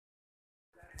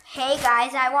Hey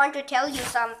guys, I want to tell you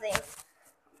something.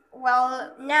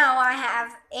 Well, now I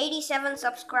have 87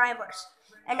 subscribers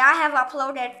and I have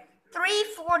uploaded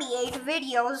 348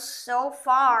 videos so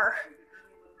far.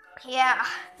 Yeah,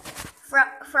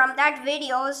 from that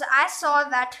videos, I saw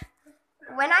that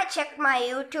when I checked my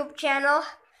YouTube channel,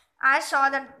 I saw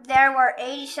that there were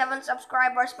 87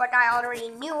 subscribers, but I already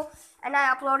knew, and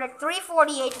I uploaded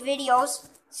 348 videos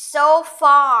so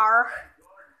far.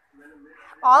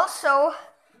 Also,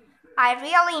 I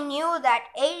really knew that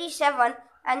 87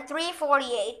 and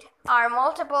 348 are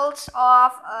multiples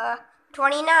of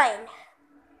 29.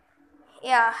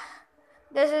 Yeah,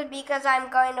 this is because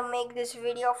I'm going to make this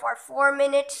video for 4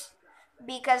 minutes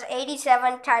because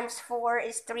 87 times 4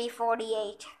 is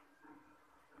 348.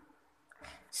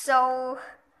 So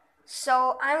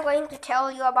I'm going to tell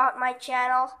you about my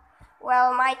channel.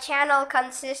 Well, my channel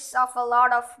consists of a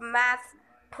lot of math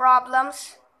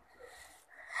problems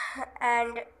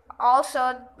and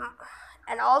also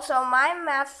my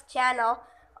math channel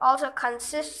also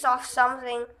consists of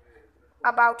something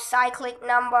about cyclic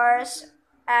numbers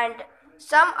and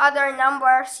some other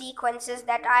number sequences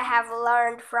that I have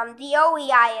learned from the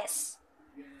OEIS.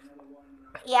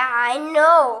 Yeah, I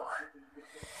know.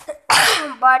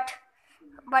 but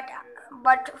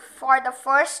for the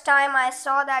first time I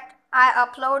saw that I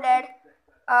uploaded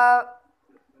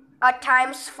a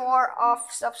times 4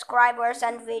 of subscribers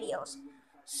and videos.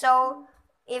 So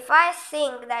if I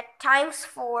think that times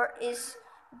 4 is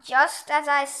just as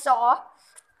I saw,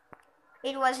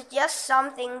 it was just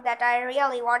something that I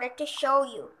really wanted to show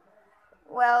you.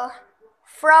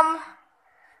 From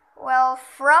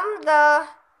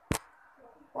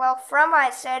I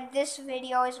said this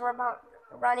video is about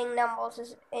running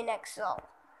numbers in Excel.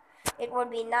 It would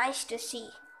be nice to see.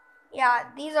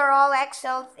 Yeah, these are all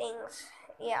Excel things.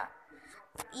 Yeah.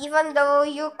 Even though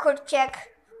you could check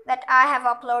that I have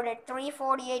uploaded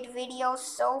 348 videos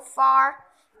so far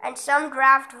and some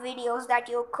draft videos that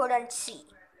you couldn't see.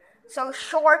 So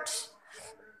shorts,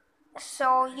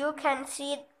 so you can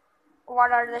see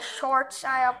what are the shorts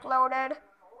I uploaded.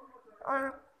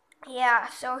 Yeah,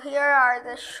 so here are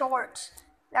the shorts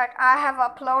that I have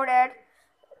uploaded.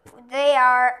 They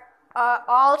are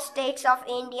all states of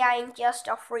India in just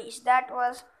a freeze. That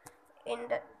was in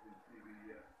the,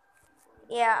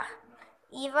 yeah.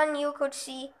 Even you could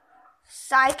see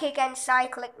psychic and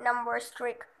cyclic numbers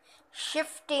trick,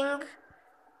 shifting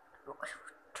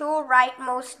two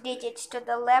rightmost digits to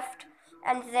the left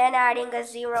and then adding a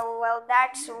 0. Well,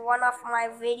 that's one of my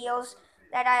videos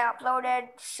that I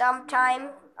uploaded some time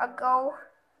ago.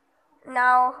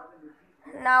 Now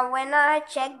when I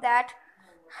check that,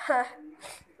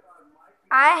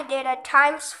 I did a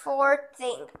times 4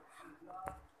 thing.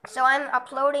 So I'm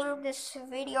uploading this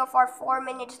video for 4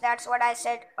 minutes. That's what I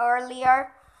said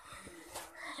earlier.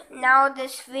 Now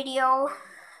this video,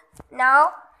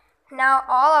 now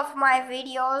all of my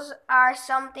videos are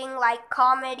something like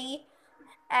comedy,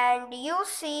 and you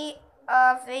see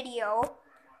a video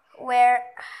where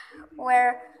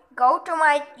go to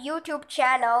my YouTube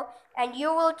channel and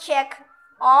you will check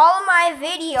all my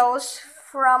videos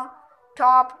from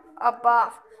top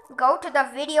above. Go to the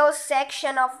videos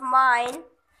section of mine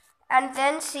and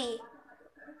then see,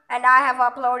 and I have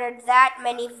uploaded that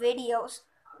many videos.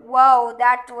 Whoa,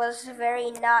 that was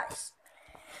very nice.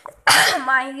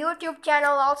 My YouTube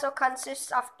channel also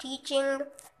consists of teaching,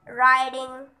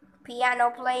 writing,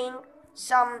 piano playing,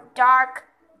 some dark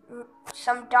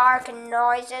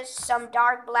noises, some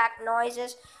dark black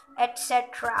noises,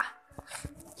 etc.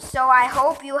 So I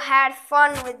hope you had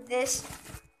fun with this.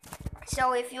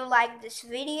 So if you like this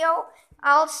video,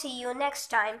 I'll see you next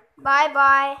time. Bye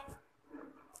bye.